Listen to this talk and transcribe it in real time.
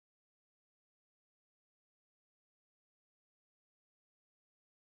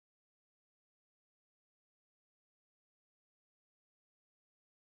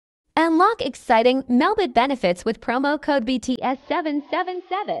Unlock exciting Melbit benefits with promo code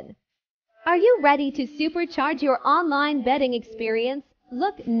BTS777. Are you ready to supercharge your online betting experience?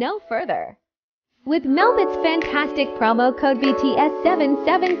 Look no further. With Melbit's fantastic promo code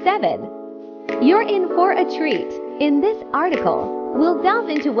BTS777, you're in for a treat. In this article, we'll delve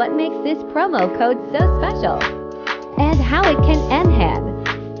into what makes this promo code so special and how it can enhance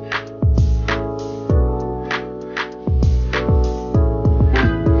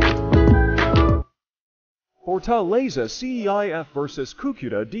Fortaleza CEIF vs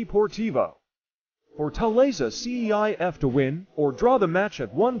Cúcuta Deportivo. Fortaleza CEIF to win or draw the match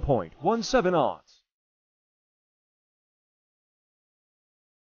at 1.17 odds.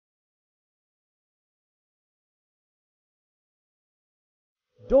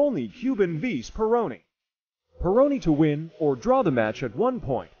 Dolny Cuban vs Peroni. Peroni to win or draw the match at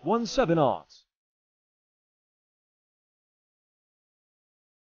 1.17 odds.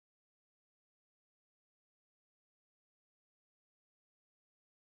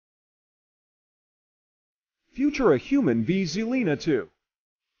 Futura Human v Zelina 2.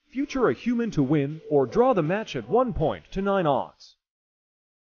 Futura Human to win or draw the match at 1.29 odds.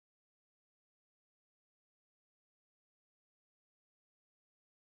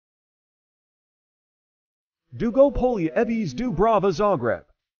 Dugopolia Ebi's Dubrava Zagreb.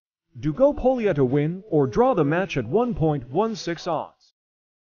 Dugopolia to win or draw the match at 1.16 odds.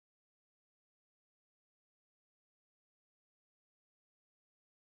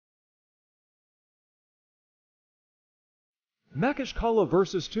 Makashkala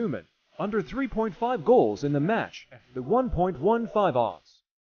vs Tumen, under 3.5 goals in the match at the 1.15 odds.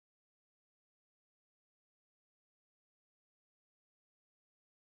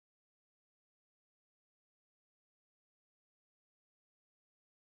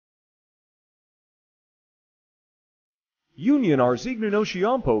 Union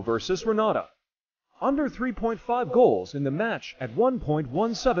Arzignanociampo vs Renata, under 3.5 goals in the match at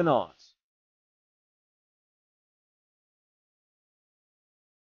 1.17 odds.